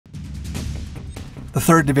The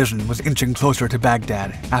 3rd Division was inching closer to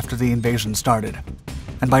Baghdad after the invasion started,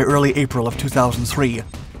 and by early April of 2003,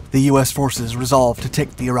 the US forces resolved to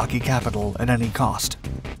take the Iraqi capital at any cost.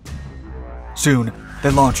 Soon, they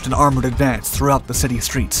launched an armored advance throughout the city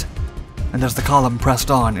streets, and as the column pressed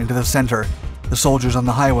on into the center, the soldiers on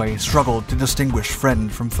the highway struggled to distinguish friend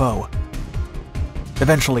from foe.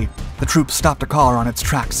 Eventually, the troops stopped a car on its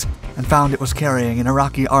tracks and found it was carrying an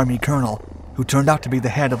Iraqi Army Colonel who turned out to be the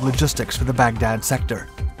head of logistics for the Baghdad sector.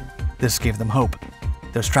 This gave them hope.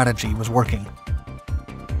 Their strategy was working.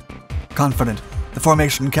 Confident, the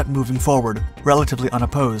formation kept moving forward, relatively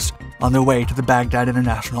unopposed, on their way to the Baghdad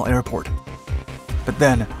International Airport. But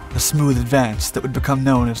then, the smooth advance that would become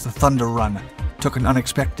known as the Thunder Run took an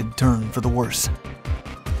unexpected turn for the worse.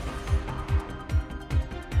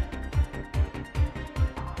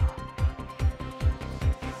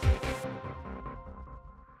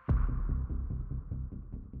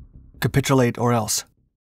 Capitulate or else.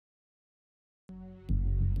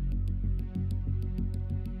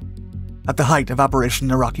 At the height of Operation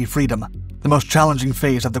Iraqi Freedom, the most challenging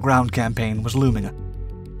phase of the ground campaign was looming.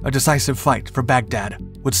 A decisive fight for Baghdad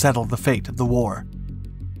would settle the fate of the war.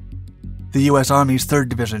 The U.S. Army's 3rd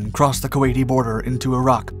Division crossed the Kuwaiti border into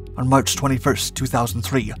Iraq on March 21,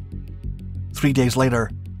 2003. 3 days later,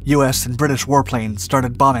 U.S. and British warplanes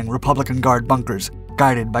started bombing Republican Guard bunkers,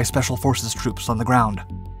 guided by Special Forces troops on the ground.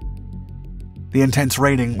 The intense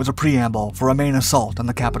raiding was a preamble for a main assault on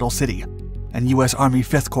the capital city, and U.S. Army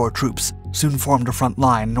 5th Corps troops soon formed a front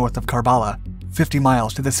line north of Karbala, 50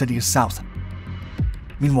 miles to the city's south.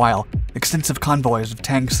 Meanwhile, extensive convoys of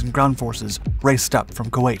tanks and ground forces raced up from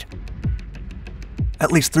Kuwait.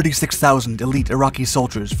 At least 36,000 elite Iraqi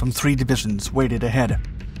soldiers from 3 divisions waited ahead,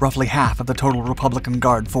 roughly half of the total Republican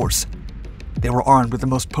Guard force. They were armed with the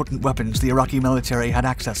most potent weapons the Iraqi military had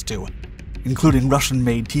access to, including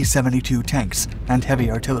Russian-made T-72 tanks and heavy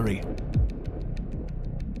artillery.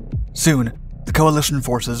 Soon, the coalition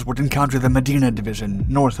forces would encounter the Medina Division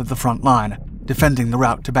north of the front line, defending the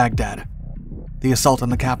route to Baghdad. The assault on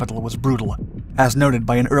the capital was brutal, as noted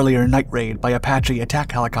by an earlier night raid by Apache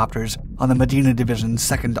attack helicopters on the Medina Division's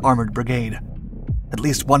 2nd Armored Brigade. At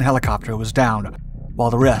least 1 helicopter was down, while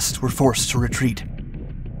the rest were forced to retreat.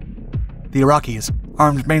 The Iraqis,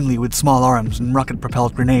 armed mainly with small arms and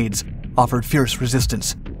rocket-propelled grenades, offered fierce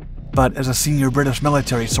resistance, but as a senior British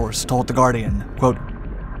military source told The Guardian, quote,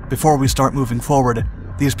 "Before we start moving forward,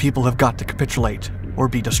 these people have got to capitulate or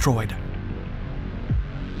be destroyed."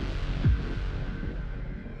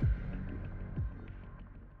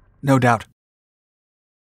 No doubt.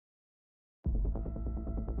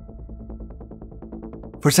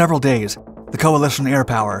 For several days, the coalition air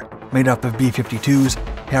power, made up of B-52s,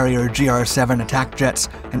 Harrier GR-7 attack jets,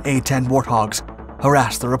 and A-10 Warthogs,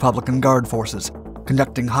 harassed the Republican Guard forces,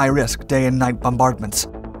 conducting high-risk day and night bombardments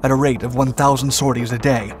at a rate of 1,000 sorties a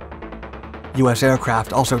day. U.S.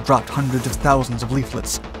 aircraft also dropped hundreds of thousands of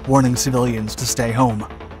leaflets warning civilians to stay home.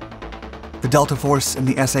 The Delta Force and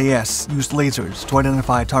the SAS used lasers to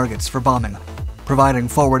identify targets for bombing, providing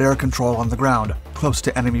forward air control on the ground close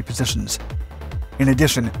to enemy positions. In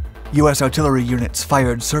addition, U.S. artillery units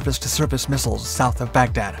fired surface-to-surface missiles south of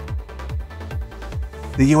Baghdad.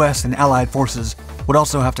 The U.S. and Allied forces would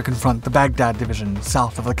also have to confront the Baghdad Division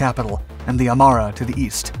south of the capital and the Amara to the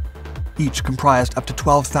east. Each comprised up to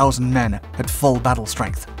 12,000 men at full battle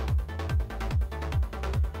strength.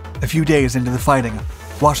 A few days into the fighting,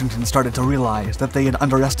 Washington started to realize that they had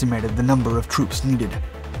underestimated the number of troops needed.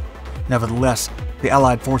 Nevertheless, the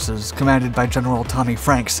Allied forces, commanded by General Tommy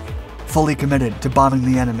Franks, fully committed to bombing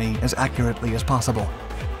the enemy as accurately as possible,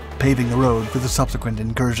 paving the road for the subsequent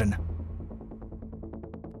incursion.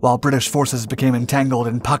 While British forces became entangled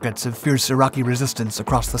in pockets of fierce Iraqi resistance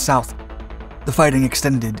across the south, the fighting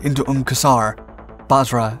extended into Qasr,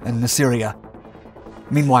 Basra, and Nasiriyah.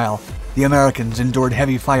 Meanwhile, the Americans endured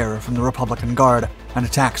heavy fire from the Republican Guard and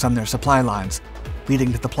attacks on their supply lines,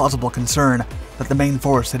 leading to the plausible concern that the main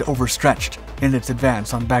force had overstretched in its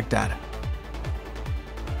advance on Baghdad.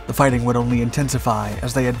 The fighting would only intensify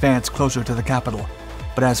as they advanced closer to the capital,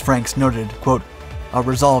 but as Franks noted, quote, "Our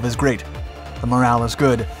resolve is great, the morale is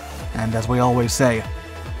good, and as we always say,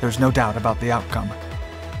 there's no doubt about the outcome."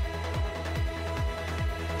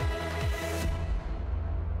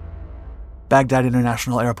 Baghdad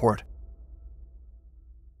International Airport.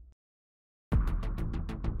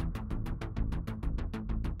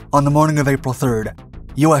 On the morning of April 3rd,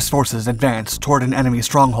 U.S. forces advanced toward an enemy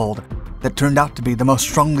stronghold that turned out to be the most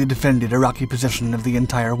strongly defended Iraqi position of the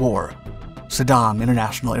entire war, Saddam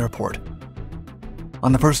International Airport.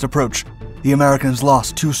 On the first approach, the Americans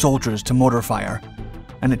lost 2 soldiers to mortar fire.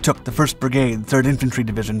 and it took the 1st Brigade, 3rd Infantry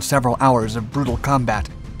Division several hours of brutal combat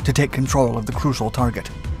to take control of the crucial target.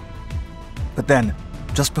 But then,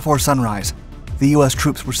 just before sunrise, the U.S.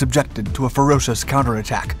 troops were subjected to a ferocious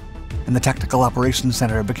counterattack, and the Tactical Operations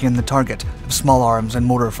Center became the target of small arms and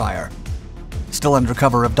mortar fire. Still under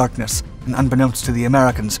cover of darkness, and unbeknownst to the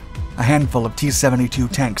Americans, a handful of T-72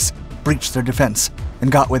 tanks breached their defense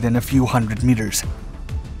and got within a few hundred meters.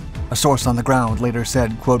 A source on the ground later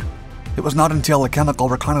said, quote, "It was not until a chemical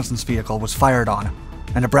reconnaissance vehicle was fired on,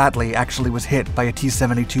 and a Bradley actually was hit by a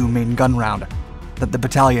T-72 main gun round, that the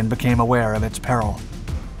battalion became aware of its peril."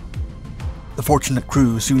 The fortunate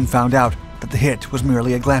crew soon found out that the hit was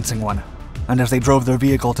merely a glancing one, and as they drove their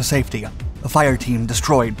vehicle to safety, a fire team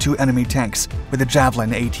destroyed 2 enemy tanks with a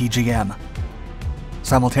Javelin ATGM.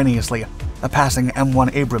 Simultaneously, a passing M1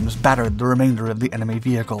 Abrams battered the remainder of the enemy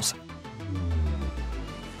vehicles.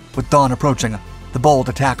 With dawn approaching, the bold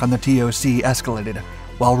attack on the TOC escalated,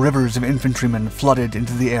 while rivers of infantrymen flooded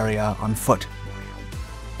into the area on foot.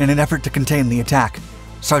 In an effort to contain the attack,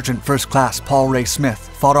 Sergeant First Class Paul Ray Smith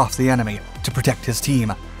fought off the enemy to protect his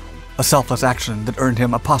team, a selfless action that earned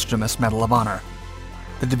him a posthumous Medal of Honor,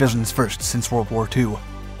 the division's first since World War II.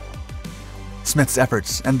 Smith's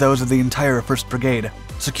efforts, and those of the entire 1st Brigade,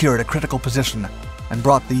 secured a critical position and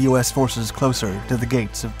brought the U.S. forces closer to the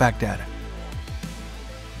gates of Baghdad.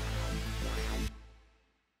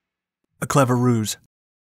 A clever ruse.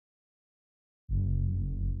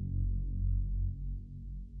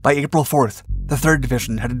 By April 4th, the 3rd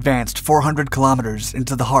Division had advanced 400 kilometers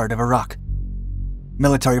into the heart of Iraq.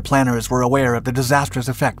 Military planners were aware of the disastrous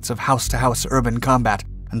effects of house-to-house urban combat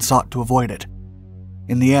and sought to avoid it.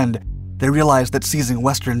 In the end, they realized that seizing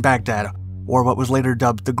western Baghdad, or what was later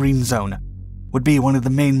dubbed the Green Zone, would be one of the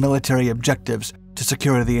main military objectives to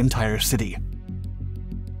secure the entire city.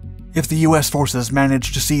 If the U.S. forces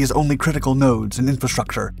managed to seize only critical nodes and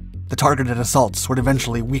infrastructure, the targeted assaults would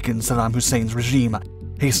eventually weaken Saddam Hussein's regime,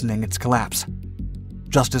 hastening its collapse.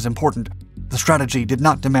 Just as important, the strategy did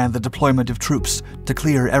not demand the deployment of troops to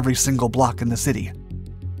clear every single block in the city.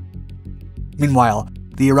 Meanwhile,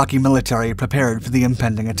 the Iraqi military prepared for the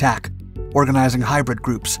impending attack, organizing hybrid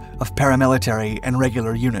groups of paramilitary and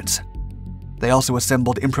regular units. They also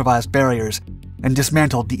assembled improvised barriers and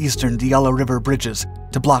dismantled the eastern Diyala River bridges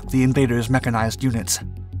to block the invaders' mechanized units.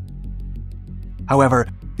 However,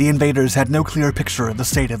 the invaders had no clear picture of the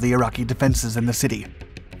state of the Iraqi defenses in the city,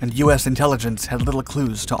 and U.S. intelligence had little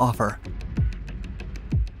clues to offer.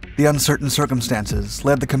 The uncertain circumstances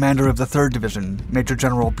led the commander of the 3rd Division, Major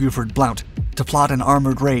General Buford Blount, to plot an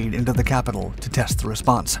armored raid into the capital to test the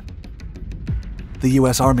response. The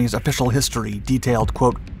U.S. Army's official history detailed,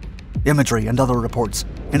 quote, "Imagery and other reports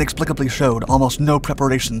inexplicably showed almost no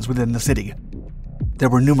preparations within the city. There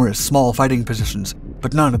were numerous small fighting positions,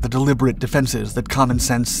 but none of the deliberate defenses that common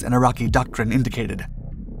sense and Iraqi doctrine indicated.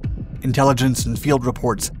 Intelligence and field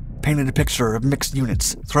reports painted a picture of mixed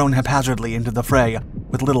units thrown haphazardly into the fray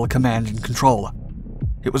with little command and control.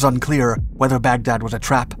 It was unclear whether Baghdad was a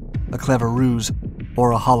trap, a clever ruse,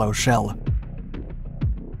 or a hollow shell."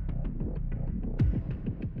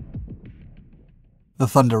 The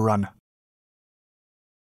Thunder Run.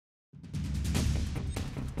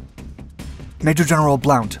 Major General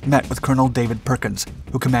Blount met with Colonel David Perkins,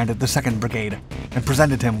 who commanded the 2nd Brigade, and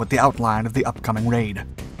presented him with the outline of the upcoming raid.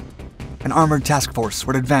 An armored task force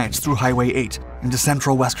would advance through Highway 8 into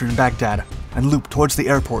central western Baghdad and loop towards the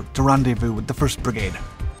airport to rendezvous with the 1st Brigade.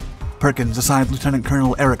 Perkins assigned Lieutenant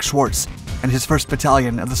Colonel Eric Schwartz and his 1st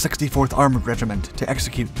Battalion of the 64th Armored Regiment to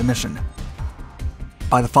execute the mission.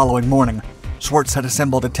 By the following morning, Schwartz had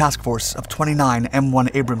assembled a task force of 29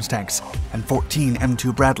 M1 Abrams tanks and 14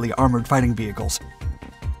 M2 Bradley armored fighting vehicles.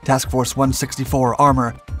 Task Force 164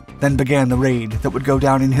 Armor then began the raid that would go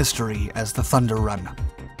down in history as the Thunder Run.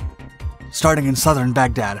 Starting in southern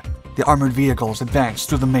Baghdad, the armored vehicles advanced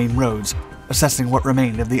through the main roads, assessing what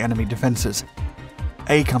remained of the enemy defenses.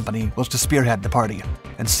 A Company was to spearhead the party,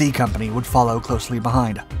 and C Company would follow closely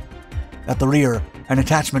behind. At the rear, an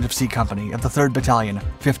attachment of C Company of the 3rd Battalion,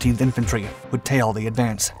 15th Infantry, would tail the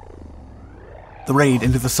advance. The raid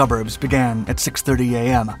into the suburbs began at 6:30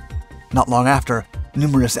 a.m. Not long after,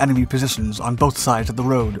 numerous enemy positions on both sides of the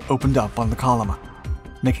road opened up on the column.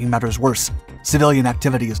 Making matters worse, civilian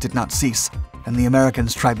activities did not cease, and the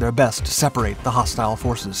Americans tried their best to separate the hostile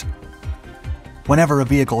forces. Whenever a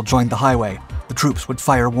vehicle joined the highway, the troops would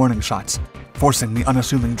fire warning shots, forcing the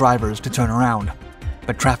unassuming drivers to turn around.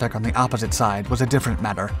 But traffic on the opposite side was a different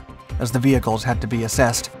matter, as the vehicles had to be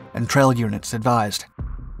assessed and trail units advised.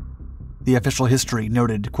 The official history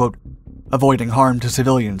noted, quote, "Avoiding harm to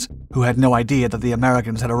civilians who had no idea that the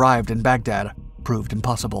Americans had arrived in Baghdad proved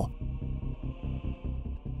impossible."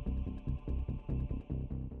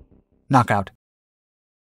 Knockout.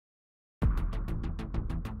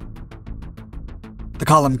 The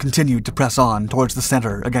column continued to press on towards the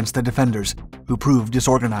center against the defenders, who proved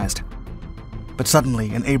disorganized. But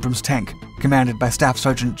suddenly, an Abrams tank, commanded by Staff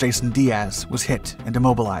Sergeant Jason Diaz, was hit and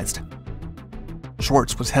immobilized.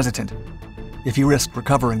 Schwartz was hesitant. If he risked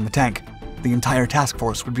recovering the tank, the entire task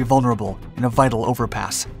force would be vulnerable in a vital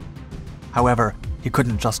overpass. However, he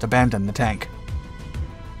couldn't just abandon the tank.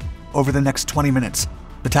 Over the next 20 minutes,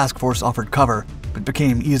 the task force offered cover, but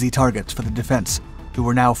became easy targets for the defense, who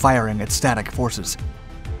were now firing at static forces.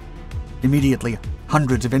 Immediately,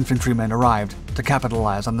 hundreds of infantrymen arrived to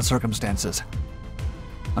capitalize on the circumstances.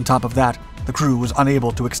 On top of that, the crew was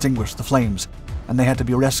unable to extinguish the flames, and they had to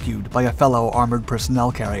be rescued by a fellow armored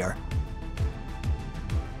personnel carrier.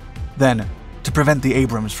 Then, to prevent the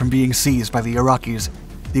Abrams from being seized by the Iraqis,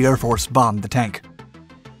 the Air Force bombed the tank.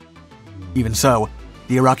 Even so,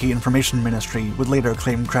 the Iraqi Information Ministry would later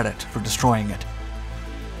claim credit for destroying it.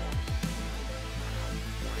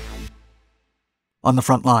 On the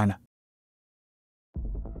front line.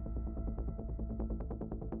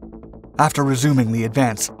 After resuming the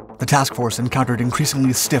advance, the task force encountered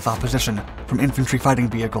increasingly stiff opposition from infantry fighting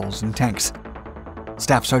vehicles and tanks.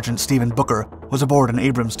 Staff Sergeant Stephen Booker was aboard an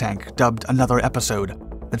Abrams tank dubbed Another Episode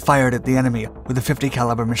that fired at the enemy with a .50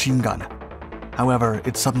 caliber machine gun. However,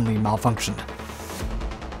 it suddenly malfunctioned.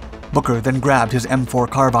 Booker then grabbed his M4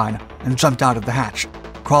 carbine and jumped out of the hatch,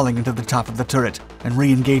 crawling into the top of the turret and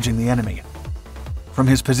re-engaging the enemy. From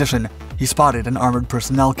his position, he spotted an armored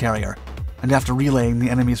personnel carrier, and after relaying the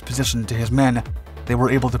enemy's position to his men, they were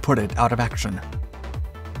able to put it out of action.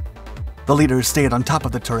 The leader stayed on top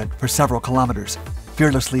of the turret for several kilometers,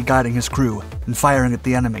 fearlessly guiding his crew and firing at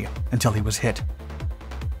the enemy until he was hit.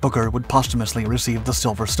 Booker would posthumously receive the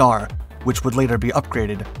Silver Star, which would later be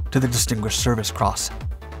upgraded to the Distinguished Service Cross.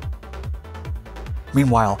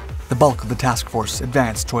 Meanwhile, the bulk of the task force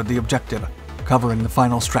advanced toward the objective, covering the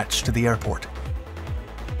final stretch to the airport.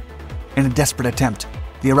 In a desperate attempt,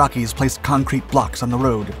 the Iraqis placed concrete blocks on the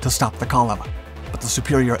road to stop the column, but the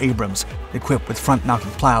superior Abrams, equipped with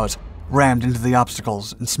front-mounted plows, rammed into the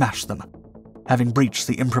obstacles and smashed them. Having breached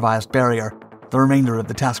the improvised barrier, the remainder of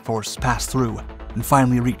the task force passed through and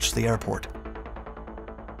finally reached the airport.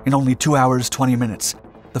 In only 2 hours, 20 minutes,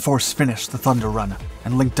 the force finished the Thunder Run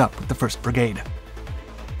and linked up with the 1st Brigade.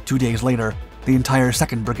 2 days later, the entire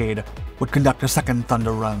 2nd Brigade would conduct a second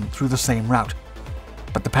Thunder Run through the same route,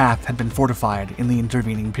 but the path had been fortified in the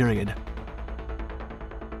intervening period.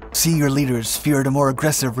 Senior leaders feared a more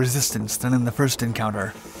aggressive resistance than in the first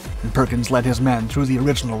encounter, and Perkins led his men through the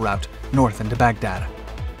original route north into Baghdad.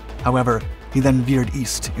 However, he then veered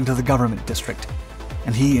east into the government district,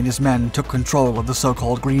 and he and his men took control of the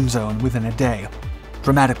so-called Green Zone within a day,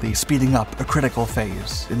 dramatically speeding up a critical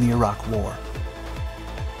phase in the Iraq War.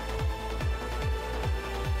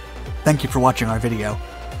 Thank you for watching our video.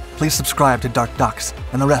 Please subscribe to Dark Docs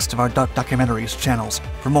and the rest of our Dark Documentaries channels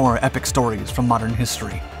for more epic stories from modern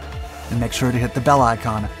history. And make sure to hit the bell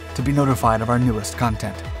icon to be notified of our newest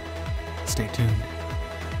content. Stay tuned.